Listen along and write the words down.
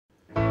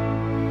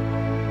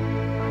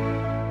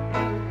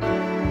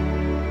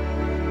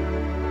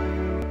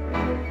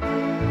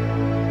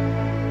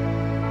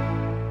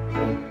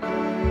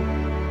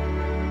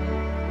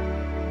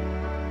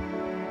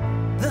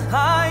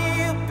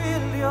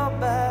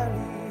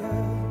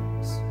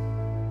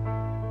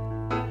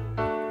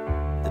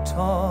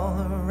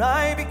taller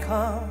I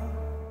become,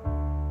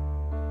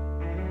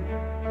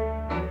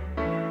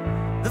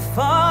 the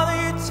farther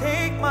you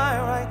take my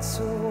rights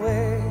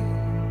away,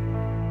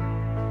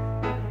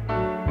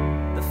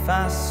 the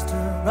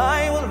faster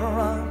I will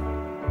run.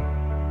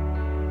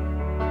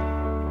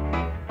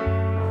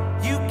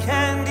 You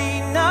can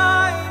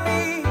deny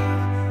me,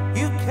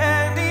 you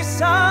can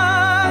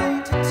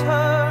decide to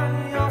turn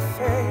your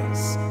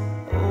face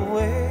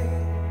away.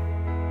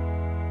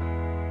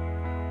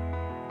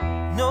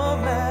 No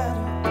matter,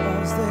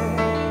 'cause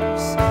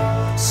there's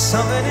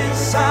something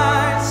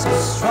inside so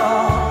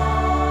strong.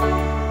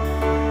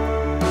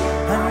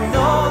 I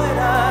know that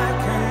I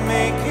can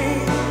make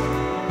it,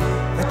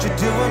 that you're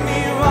doing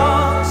me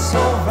wrong,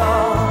 so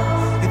wrong.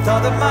 You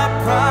thought that my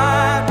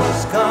pride was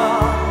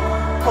gone.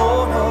 Oh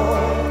no,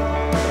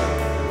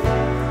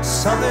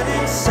 something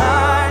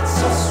inside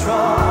so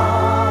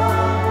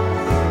strong.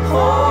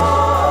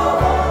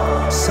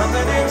 Oh,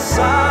 something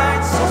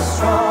inside so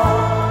strong.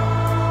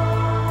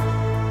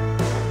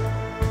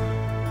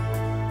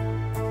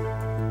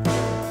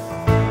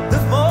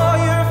 The more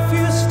you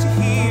refuse to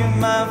hear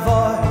my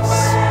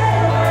voice,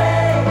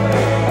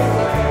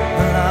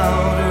 the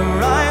louder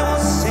I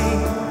will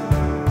sing.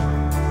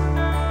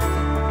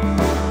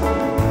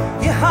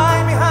 You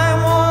hide behind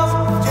walls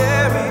of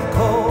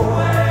Jericho,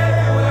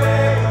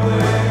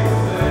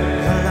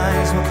 your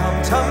lies will come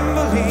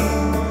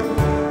tumbling.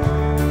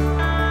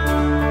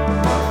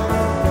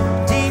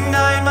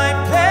 Deny my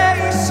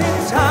place in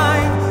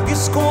time, you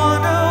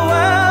squander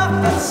wealth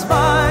that's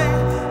mine.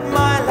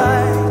 My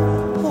light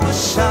will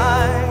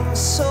shine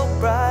so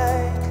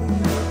brightly,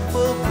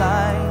 will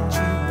blind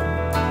you,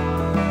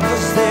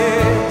 'cause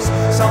there's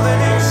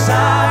something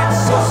inside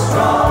so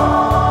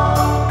strong.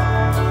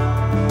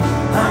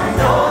 I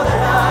know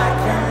that I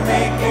can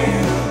make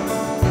it,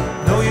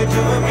 though you're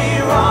doing me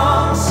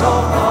wrong, so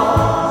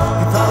wrong.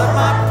 You thought that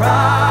my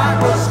pride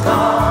was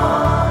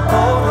gone.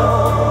 Oh no,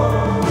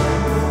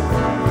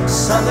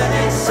 something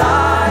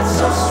inside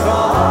so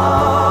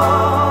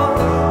strong.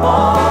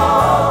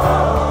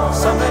 Oh,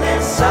 something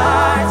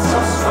inside so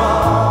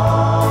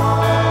strong.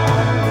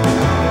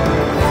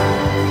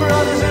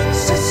 Brothers and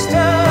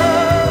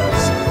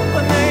sisters,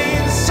 when they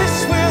insist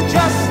we're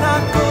just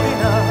not good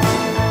enough,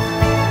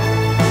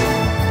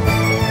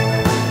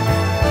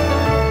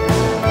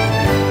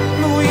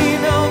 we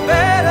know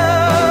better.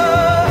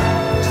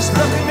 Just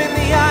look them in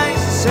the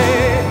eyes and say,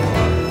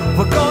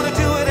 we're gonna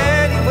do it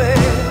anyway.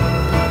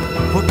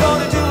 We're gonna